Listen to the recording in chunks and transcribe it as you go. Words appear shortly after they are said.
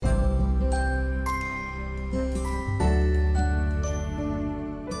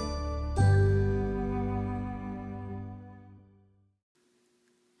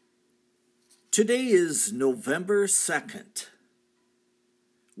Today is November 2nd.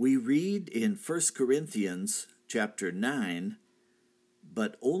 We read in 1 Corinthians chapter 9,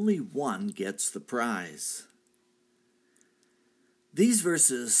 but only one gets the prize. These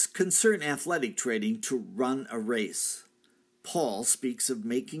verses concern athletic training to run a race. Paul speaks of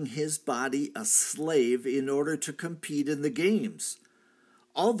making his body a slave in order to compete in the games,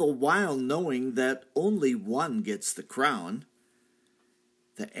 all the while knowing that only one gets the crown.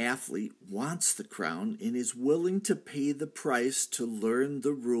 The athlete wants the crown and is willing to pay the price to learn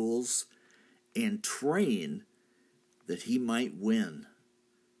the rules and train that he might win.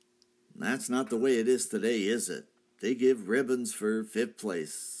 That's not the way it is today, is it? They give ribbons for 5th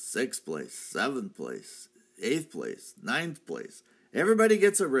place, 6th place, 7th place, 8th place, 9th place. Everybody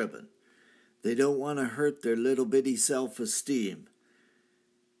gets a ribbon. They don't want to hurt their little bitty self-esteem.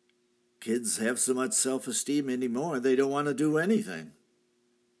 Kids have so much self-esteem anymore, they don't want to do anything.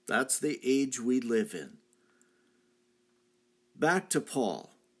 That's the age we live in. Back to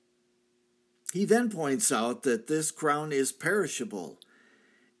Paul. He then points out that this crown is perishable.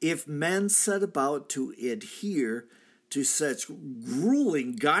 If men set about to adhere to such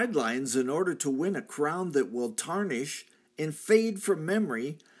grueling guidelines in order to win a crown that will tarnish and fade from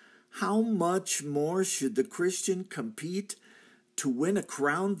memory, how much more should the Christian compete to win a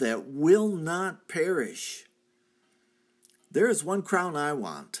crown that will not perish? There is one crown I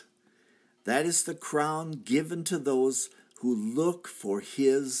want. That is the crown given to those who look for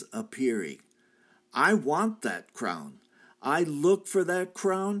his appearing. I want that crown. I look for that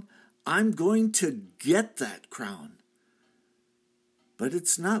crown. I'm going to get that crown. But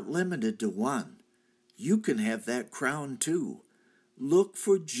it's not limited to one. You can have that crown too. Look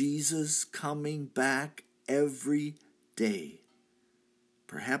for Jesus coming back every day.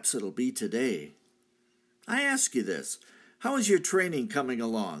 Perhaps it'll be today. I ask you this. How is your training coming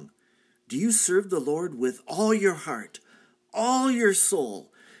along? Do you serve the Lord with all your heart, all your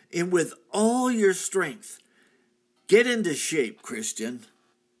soul, and with all your strength? Get into shape, Christian.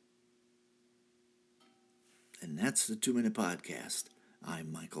 And that's the 2-Minute Podcast.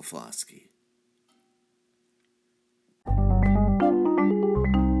 I'm Michael Flosky.